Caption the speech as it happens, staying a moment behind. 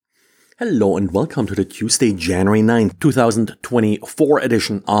Hello and welcome to the Tuesday, January 9th, 2024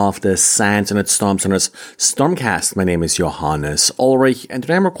 edition of the SANS Internet Storm Center's Stormcast. My name is Johannes Ulrich and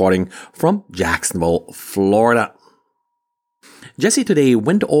today I'm recording from Jacksonville, Florida. Jesse today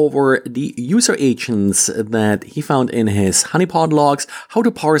went over the user agents that he found in his honeypot logs, how to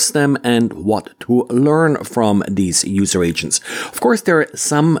parse them, and what to learn from these user agents. Of course, there are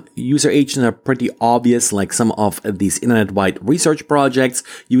some user agents that are pretty obvious, like some of these internet-wide research projects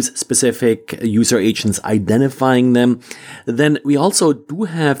use specific user agents identifying them. Then we also do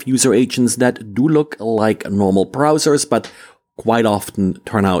have user agents that do look like normal browsers, but quite often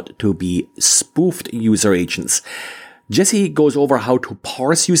turn out to be spoofed user agents. Jesse goes over how to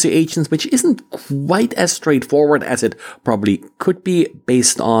parse user agents, which isn't quite as straightforward as it probably could be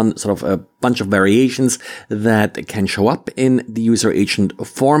based on sort of a bunch of variations that can show up in the user agent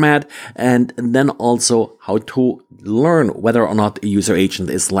format, and then also how to learn whether or not a user agent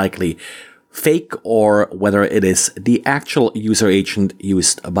is likely fake or whether it is the actual user agent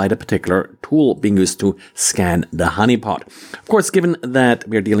used by the particular tool being used to scan the honeypot. Of course, given that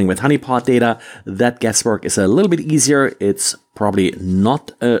we're dealing with honeypot data, that guesswork is a little bit easier. It's probably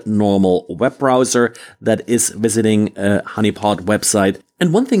not a normal web browser that is visiting a honeypot website.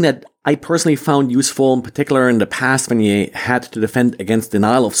 And one thing that I personally found useful, in particular in the past when you had to defend against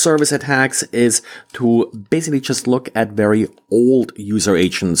denial of service attacks, is to basically just look at very old user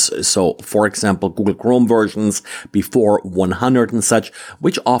agents. So, for example, Google Chrome versions before 100 and such,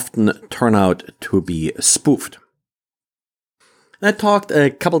 which often turn out to be spoofed. I talked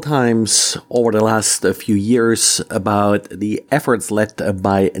a couple times over the last few years about the efforts led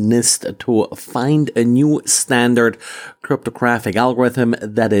by NIST to find a new standard cryptographic algorithm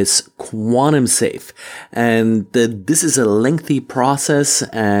that is quantum safe. And this is a lengthy process,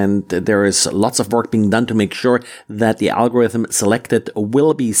 and there is lots of work being done to make sure that the algorithm selected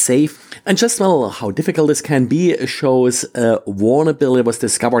will be safe. And just how difficult this can be shows a vulnerability was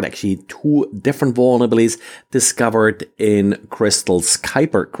discovered, actually two different vulnerabilities discovered in Crystals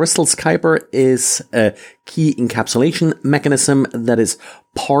Kuiper. Crystals Kuiper is a key encapsulation mechanism that is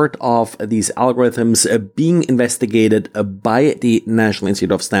part of these algorithms being investigated by the National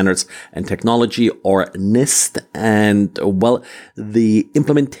Institute of Standards and Technology, or NIST. And the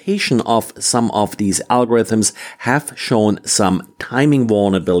implementation of some of these algorithms have shown some timing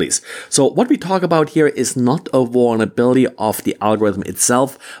vulnerabilities. So what we talk about here is not a vulnerability of the algorithm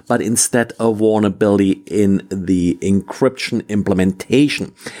itself, but instead a vulnerability in the encryption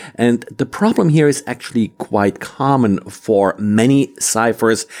implementation. And the problem here is actually quite common for many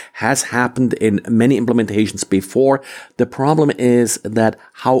ciphers, has happened in many implementations before. The problem is that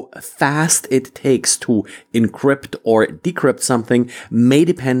how fast it takes to encrypt or decrypt something may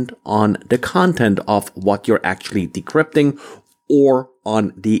depend on the content of what you're actually decrypting or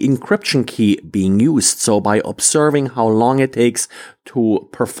on the encryption key being used. So by observing how long it takes to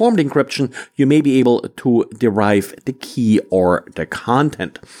perform the encryption, you may be able to derive the key or the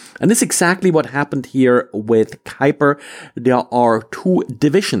content. And this is exactly what happened here with Kuiper. There are two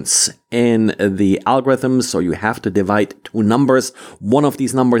divisions in the algorithm, so you have to divide two numbers. One of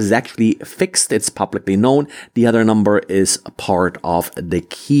these numbers is actually fixed, it's publicly known. The other number is a part of the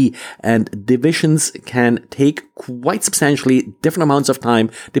key. And divisions can take quite substantially different amounts of time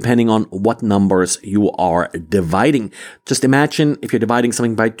depending on what numbers you are dividing. Just imagine if you're dividing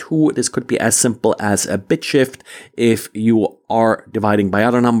something by 2, this could be as simple as a bit shift. If you are dividing by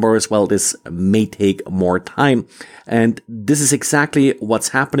other numbers, this may take more time. And this is exactly what's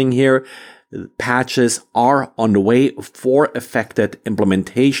happening here. Patches are on the way for affected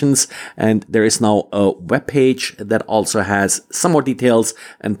implementations, and there is now a web page that also has some more details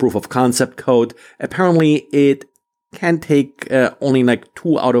and proof of concept code. Apparently, it can take only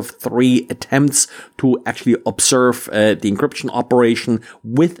 2 out of 3 attempts to actually observe the encryption operation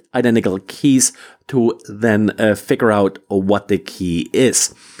with identical keys to then figure out what the key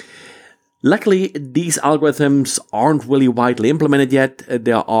is. Luckily, these algorithms aren't really widely implemented yet.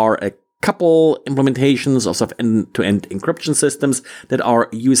 There are a couple implementations of sort of end-to-end encryption systems that are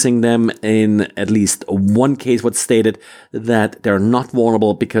using them. In at least one case, what's stated that they're not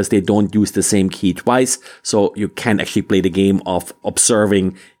vulnerable because they don't use the same key twice. So you can actually play the game of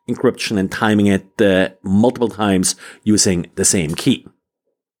observing encryption and timing it multiple times using the same key.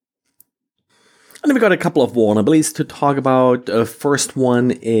 And then we got a couple of vulnerabilities to talk about. First one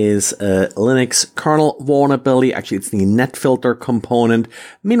is a Linux kernel vulnerability. Actually, it's the NetFilter component.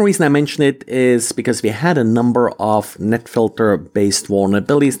 Main reason I mention it is because we had a number of NetFilter-based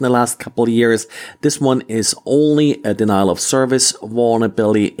vulnerabilities in the last couple of years. This one is only a denial of service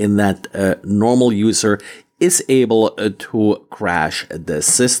vulnerability in that a normal user is able to crash the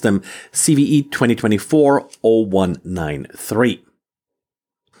system. CVE 2024-0193.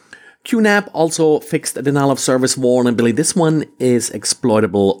 QNAP also fixed a denial of service vulnerability. This one is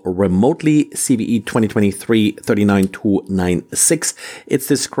exploitable remotely. CVE 2023-39296. It's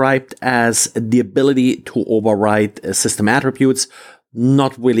described as the ability to overwrite system attributes.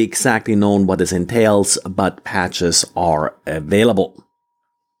 Not really exactly known what this entails, but patches are available.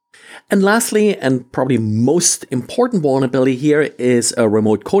 And lastly, and probably most important vulnerability here, is a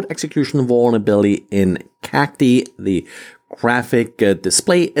remote code execution vulnerability in CACD, the graphic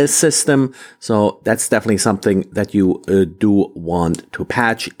display system. So that's definitely something that you do want to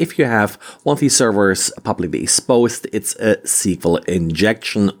patch. If you have one of these servers publicly exposed, it's a SQL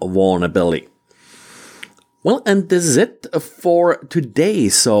injection vulnerability. Well, and this is it for today.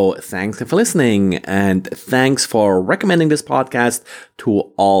 So thanks for listening, and thanks for recommending this podcast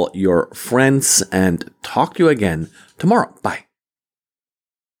to all your friends, and talk to you again tomorrow. Bye.